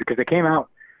cylinders? Because they came out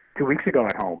 2 weeks ago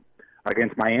at home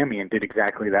against Miami and did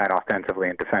exactly that offensively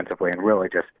and defensively and really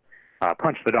just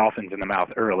punched the Dolphins in the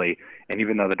mouth early. And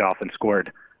even though the Dolphins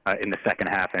scored in the second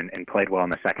half and played well in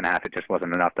the second half, it just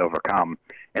wasn't enough to overcome.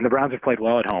 And the Browns have played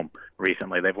well at home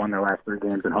recently. They've won their last 3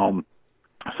 games at home.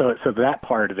 So that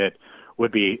part of it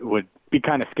would be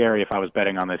kind of scary if I was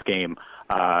betting on this game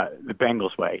the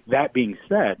Bengals way. That being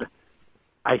said,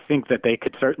 I think that they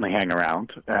could certainly hang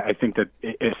around. I think that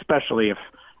especially if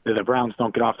the Browns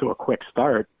don't get off to a quick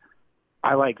start,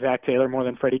 I like Zach Taylor more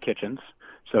than Freddie Kitchens,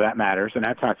 so that matters. And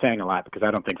that's not saying a lot because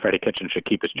I don't think Freddie Kitchens should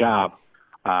keep his job.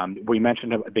 We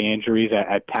mentioned the injuries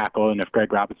at tackle, and if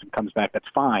Greg Robinson comes back, that's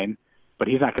fine, but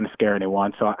he's not going to scare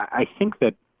anyone. So I think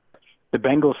that the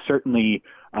Bengals certainly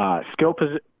skill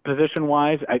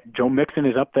position-wise, Joe Mixon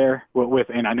is up there with,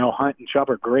 and I know Hunt and Chubb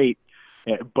are great,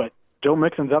 but Joe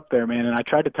Mixon's up there, man, and I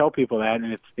tried to tell people that,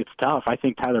 and it's tough. I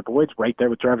think Tyler Boyd's right there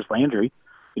with Jarvis Landry.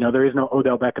 You know, there is no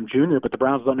Odell Beckham Jr., but the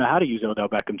Browns don't know how to use Odell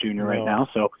Beckham Jr. right now,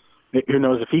 so who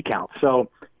knows if he counts. So,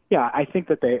 yeah, I think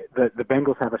that the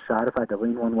Bengals have a shot. If I had to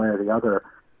lean one way or the other,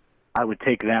 I would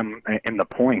take them in the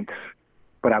points,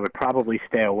 but I would probably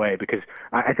stay away because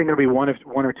I think it'll be one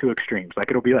or two extremes. Like,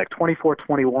 it'll be like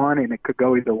 24-21, and it could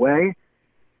go either way,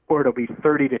 or it'll be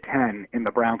 30-10, and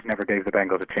the Browns never gave the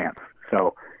Bengals a chance.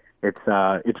 So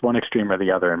it's one extreme or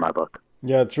the other in my book.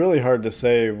 Yeah, it's really hard to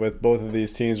say with both of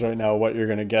these teams right now what you're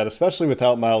going to get, especially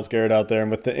without Myles Garrett out there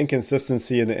and with the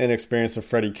inconsistency and the inexperience of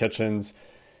Freddie Kitchens.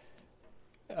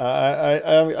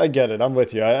 I get it. I'm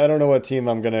with you. I don't know what team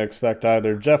I'm going to expect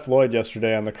either. Jeff Lloyd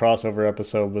yesterday on the crossover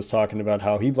episode was talking about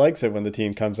how he likes it when the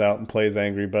team comes out and plays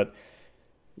angry, but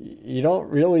you don't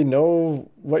really know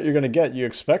what you're going to get. You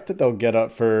expect that they'll get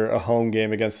up for a home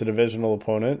game against a divisional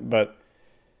opponent, but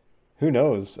who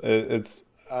knows?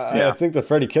 I think the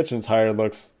Freddie Kitchens hire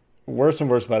looks worse and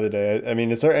worse by the day. I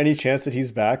mean, is there any chance that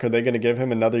he's back? Are they going to give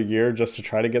him another year just to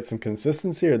try to get some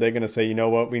consistency? Or are they going to say, you know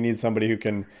what, we need somebody who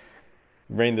can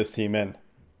rein this team in?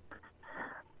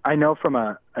 I know from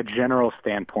a general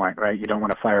standpoint, right, you don't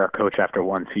want to fire a coach after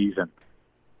one season.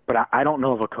 But I don't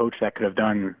know of a coach that could have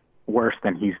done worse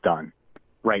than he's done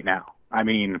right now. I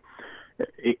mean,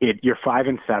 you're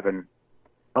 5-7.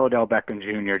 Odell Beckham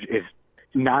Jr. is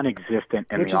non-existent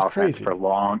in the offense crazy. For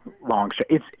long.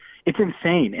 It's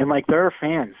insane. And, like, there are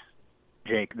fans,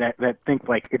 Jake, that think,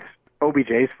 like, it's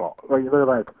OBJ's fault. Like, they're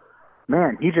like,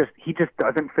 man, he just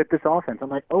doesn't fit this offense. I'm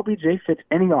like, OBJ fits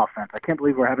any offense. I can't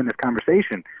believe we're having this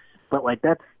conversation. But, like,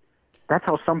 that's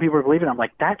how some people are believing. I'm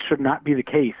like, that should not be the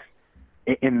case.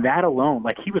 In that alone,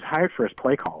 like, he was hired for his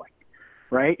play calling,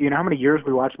 right? You know how many years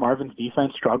we watched Marvin's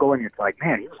defense struggle, and it's like,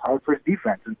 man, he was hired for his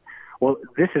defense. And, well,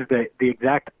 this is the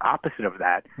exact opposite of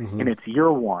that, and it's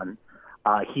year one.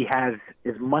 He has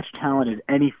as much talent as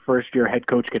any first-year head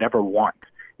coach could ever want.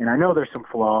 And I know there's some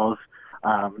flaws,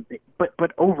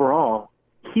 but overall,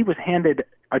 he was handed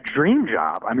a dream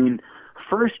job. I mean,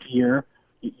 first year,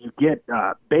 you get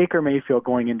Baker Mayfield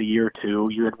going into year two.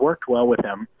 You had worked well with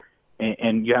him,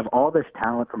 and you have all this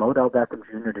talent from Odell Beckham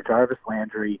Jr. to Jarvis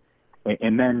Landry,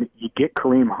 and then you get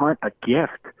Kareem Hunt a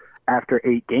gift after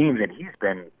 8 games, and he's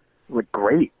been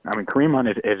great. I mean, Kareem Hunt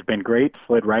has been great,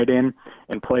 slid right in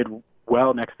and played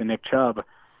well next to Nick Chubb.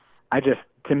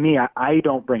 To me, I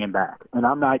don't bring him back, and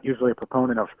I'm not usually a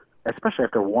proponent of, especially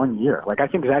after 1 year. Like, I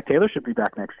think Zach Taylor should be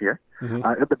back next year.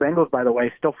 The Bengals, by the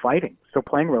way, still fighting, still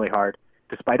playing really hard,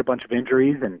 despite a bunch of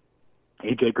injuries and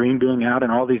A.J. Green being out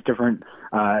and all these different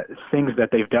things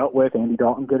that they've dealt with, Andy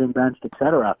Dalton getting benched, et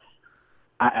cetera.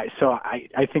 So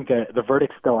I think that the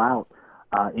verdict's still out,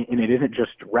 and it isn't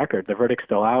just record. The verdict's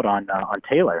still out on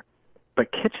Taylor.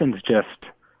 But Kitchens just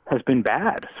has been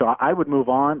bad. So I would move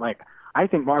on. Like, I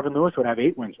think Marvin Lewis would have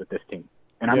 8 wins with this team.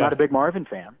 And I'm not a big Marvin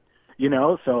fan. You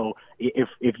know, so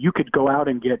if you could go out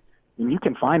and you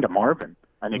can find a Marvin,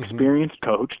 an experienced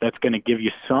coach that's going to give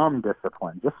you some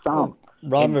discipline, just some.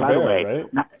 Ron Rivera,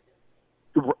 right?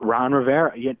 Ron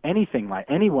Rivera,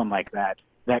 anyone like that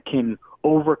can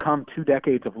overcome 2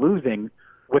 decades of losing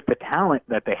with the talent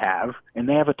that they have, and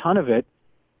they have a ton of it.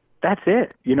 That's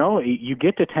it. You know, you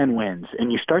get to 10 wins,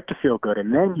 and you start to feel good,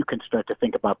 and then you can start to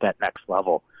think about that next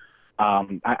level.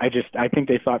 I think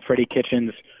they thought Freddie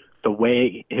Kitchens, the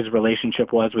way his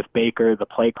relationship was with Baker, the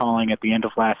play calling at the end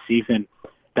of last season,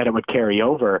 that it would carry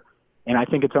over. And I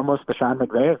think it's almost the Sean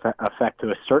McVay effect to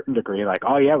a certain degree. Like,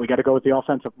 oh, yeah, we got to go with the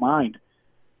offensive mind.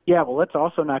 Yeah, well, let's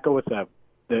also not go with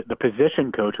the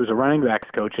position coach, who's a running backs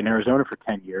coach in Arizona for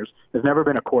 10 years, has never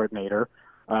been a coordinator,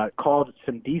 called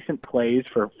some decent plays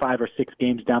for 5 or 6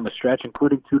 games down the stretch,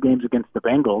 including 2 games against the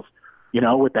Bengals, you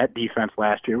know, with that defense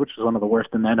last year, which was one of the worst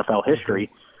in the NFL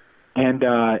history. And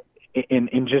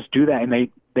just do that, and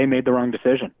they made the wrong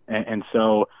decision. And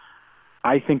so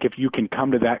I think if you can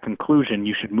come to that conclusion,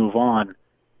 you should move on.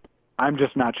 I'm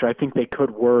just not sure. I think they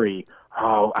could worry,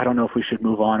 I don't know if we should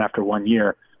move on after 1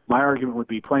 year. My argument would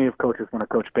be plenty of coaches want to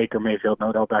coach Baker Mayfield and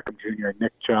Odell Beckham Jr. and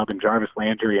Nick Chubb and Jarvis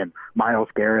Landry and Myles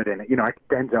Garrett and, you know,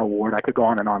 Denzel Ward. I could go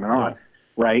on and on and on,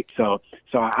 right? So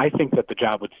I think that the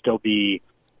job would still be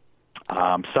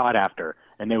sought after,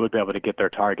 and they would be able to get their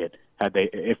target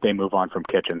if they move on from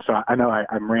Kitchen. So I know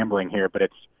I'm rambling here, but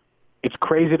it's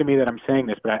crazy to me that I'm saying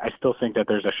this, but I still think that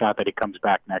there's a shot that he comes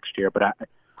back next year. But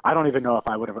I don't even know if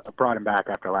I would have brought him back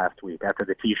after last week, after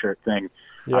the T-shirt thing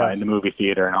in the movie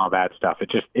theater and all that stuff.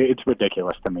 It's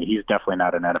ridiculous to me. He's definitely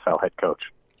not an NFL head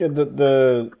coach. Yeah,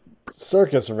 the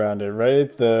circus around it,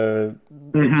 right?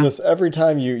 Just every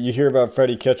time you hear about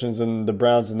Freddie Kitchens and the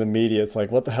Browns in the media, it's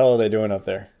like, what the hell are they doing up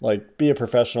there? Like, be a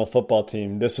professional football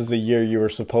team. This is a year you were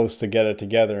supposed to get it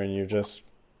together, and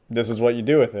this is what you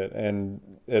do with it. And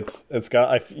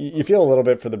you feel a little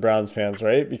bit for the Browns fans,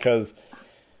 right? Because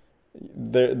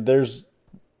there's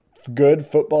good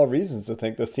football reasons to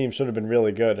think this team should have been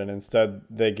really good, and instead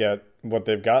they get what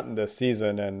they've gotten this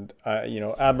season. And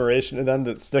admiration to them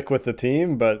that stick with the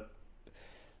team, but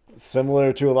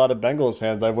similar to a lot of Bengals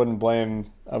fans, I wouldn't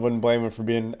blame them for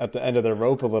being at the end of their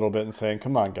rope a little bit and saying,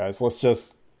 "Come on, guys, let's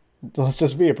just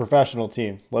be a professional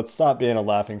team. Let's stop being a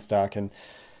laughingstock." And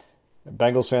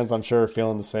Bengals fans, I'm sure, are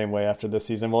feeling the same way after this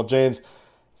season. Well, James,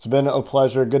 it's been a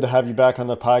pleasure. Good to have you back on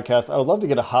the podcast. I would love to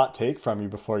get a hot take from you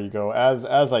before you go, as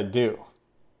I do.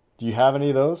 Do you have any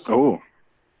of those? Oh,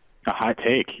 a hot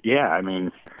take. Yeah, I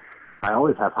mean, I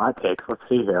always have hot takes. Let's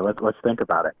see here. Let's think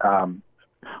about it.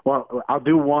 Well, I'll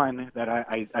do one that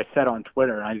I said on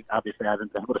Twitter. I obviously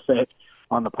haven't been able to say it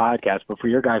on the podcast, but for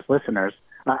your guys' listeners,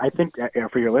 I think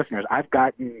for your listeners, I've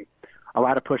gotten a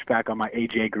lot of pushback on my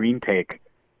A.J. Green take,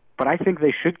 but I think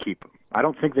they should keep him. I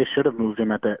don't think they should have moved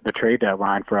him at the trade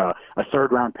deadline for a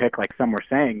third-round pick like some were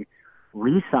saying.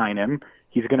 Re-sign him.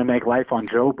 He's going to make life on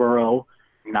Joe Burrow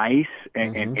nice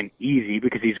and easy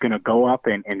because he's going to go up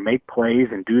and make plays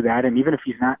and do that. And even if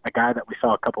he's not a guy that we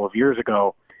saw a couple of years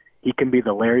ago, he can be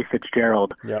the Larry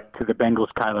Fitzgerald to the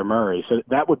Bengals' Kyler Murray. So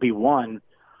that would be one.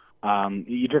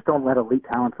 You just don't let elite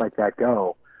talents like that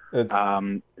go. It's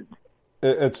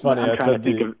funny. I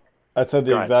said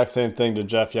the exact same thing to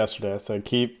Jeff yesterday. I said,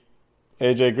 keep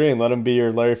A.J. Green, let him be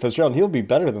your Larry Fitzgerald. And he'll be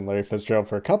better than Larry Fitzgerald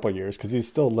for a couple of years because he's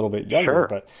still a little bit younger. Sure.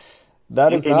 But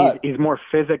that is not. He's more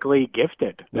physically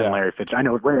gifted than Larry Fitzgerald.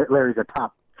 I know Larry's a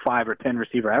top 5 or 10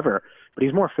 receiver ever, but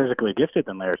he's more physically gifted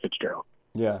than Larry Fitzgerald.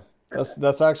 Yeah,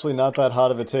 that's actually not that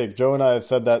hot of a take. Joe and I have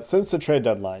said that since the trade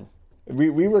deadline. We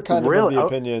were kind of of the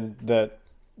opinion that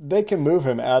they can move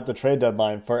him at the trade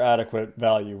deadline for adequate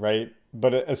value, right?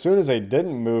 But as soon as they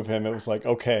didn't move him, it was like,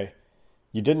 okay,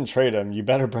 you didn't trade him. You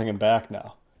better bring him back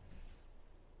now.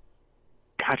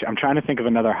 Gosh, I'm trying to think of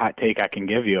another hot take I can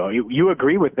give you. You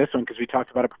agree with this one because we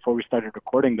talked about it before we started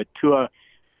recording, but Tua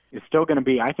is still going to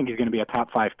be, I think he's going to be a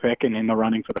top 5 pick and in the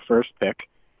running for the first pick,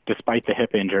 despite the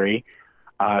hip injury.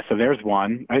 So there's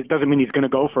one. It doesn't mean he's going to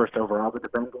go first overall, but the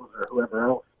Bengals or whoever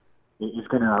else is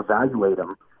going to evaluate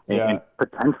him and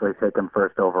potentially take him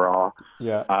first overall.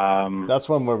 Yeah, that's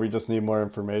one where we just need more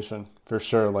information for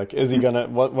sure. Like, is he gonna?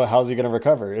 How's he gonna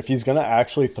recover? If he's gonna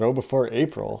actually throw before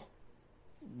April,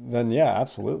 then yeah,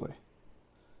 absolutely.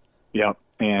 Yep,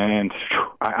 and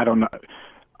I don't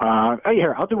know.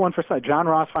 Here, I'll do one for Sunday. John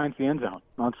Ross finds the end zone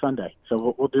on Sunday,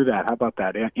 so we'll do that. How about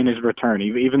that? In his return,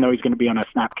 even though he's going to be on a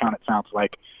snap count, it sounds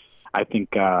like.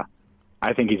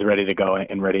 I think he's ready to go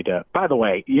and ready to. By the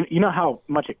way, you know how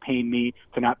much it pained me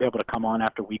to not be able to come on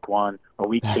after week 1 or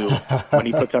week 2 when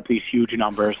he puts up these huge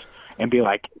numbers and be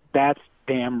like, "That's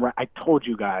damn right. I told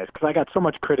you guys," because I got so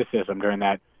much criticism during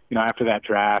that, after that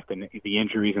draft and the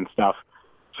injuries and stuff.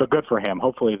 So good for him.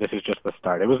 Hopefully, this is just the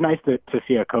start. It was nice to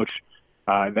see a coach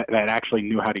that actually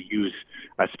knew how to use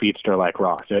a speedster like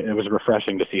Ross. It was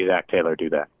refreshing to see Zach Taylor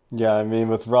do that. Yeah, I mean,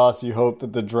 with Ross, you hope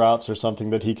that the drops are something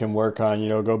that he can work on,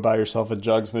 go buy yourself a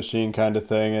jugs machine kind of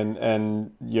thing,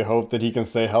 and you hope that he can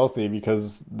stay healthy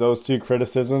because those two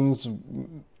criticisms,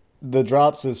 the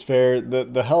drops is fair.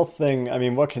 The health thing, I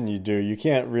mean, what can you do? You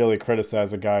can't really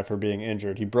criticize a guy for being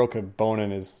injured. He broke a bone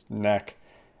in his neck.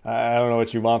 I don't know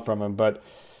what you want from him, but,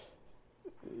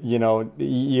 you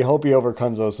hope he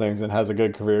overcomes those things and has a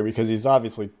good career because he's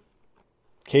obviously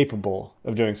capable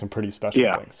of doing some pretty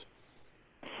special things.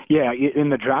 Yeah, in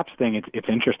the drops thing, it's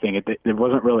interesting. It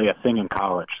wasn't really a thing in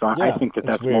college, so I think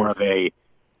that's more of a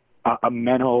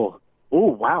mental. Oh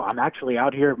wow, I'm actually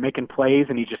out here making plays,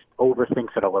 and he just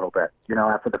overthinks it a little bit.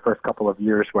 After the first couple of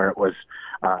years where it was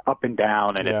up and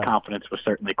down, and his confidence was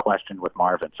certainly questioned with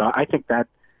Marvin. So I think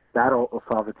that'll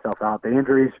solve itself out. The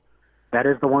injuries, that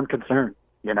is the one concern,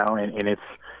 and it's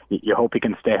you hope he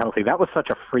can stay healthy. That was such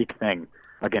a freak thing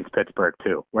against Pittsburgh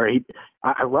too, where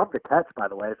I love the catch, by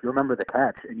the way, if you remember the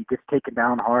catch, and he gets taken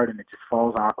down hard and it just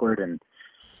falls awkward, and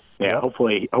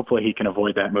hopefully he can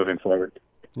avoid that moving forward.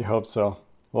 You hope so.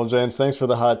 Well, James, thanks for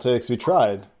the hot takes. We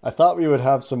tried. I thought we would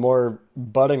have some more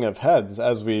butting of heads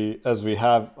as we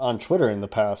have on Twitter in the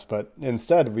past, but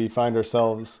instead we find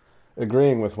ourselves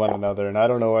agreeing with one another, and I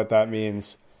don't know what that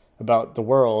means about the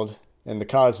world and the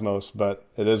cosmos, but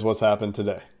it is what's happened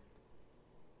today.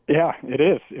 Yeah, it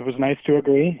is. It was nice to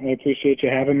agree. I appreciate you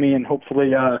having me, and hopefully,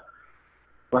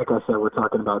 like I said, we're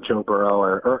talking about Joe Burrow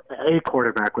or a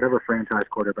quarterback, whatever franchise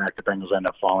quarterback the Bengals end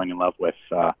up falling in love with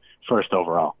first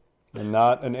overall. And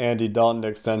not an Andy Dalton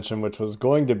extension, which was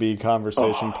going to be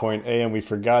conversation point A, and we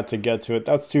forgot to get to it.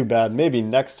 That's too bad. Maybe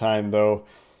next time, though.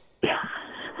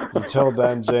 Until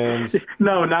then, James.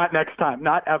 No, not next time.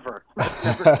 Not ever.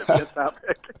 Never be a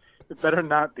topic. It better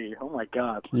not be. Oh, my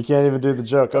God. You can't even do the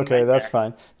joke. Okay, that's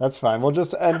fine. That's fine. We'll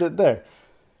just end it there.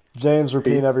 James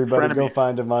Rapien, everybody. Go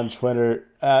find him on Twitter,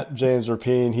 at James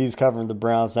Rapien. He's covering the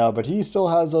Browns now, but he still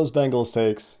has those Bengals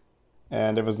takes.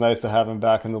 And it was nice to have him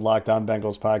back in the Locked On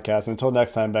Bengals podcast. Until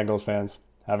next time, Bengals fans,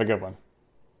 have a good one.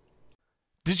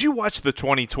 Did you watch the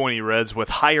 2020 Reds with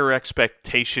higher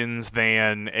expectations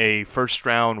than a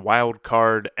first-round wild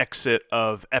card exit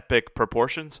of epic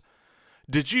proportions?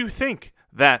 Did you think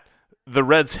that the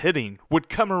Reds hitting would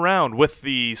come around with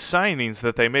the signings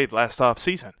that they made last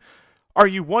offseason? Are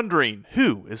you wondering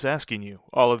who is asking you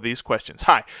all of these questions?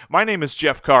 Hi, my name is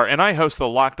Jeff Carr, and I host the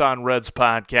Locked On Reds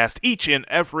podcast each and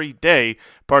every day,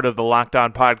 part of the Locked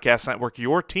On Podcast Network,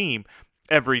 your team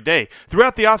every day.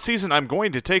 Throughout the offseason, I'm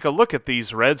going to take a look at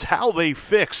these Reds, how they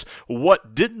fix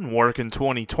what didn't work in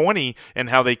 2020, and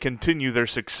how they continue their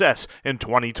success in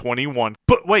 2021.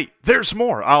 But wait, there's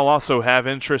more. I'll also have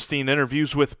interesting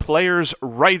interviews with players,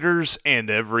 writers, and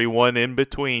everyone in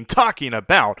between talking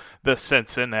about the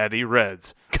Cincinnati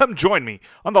Reds. Come join me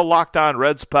on the Locked On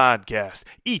Reds podcast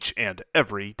each and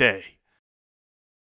every day.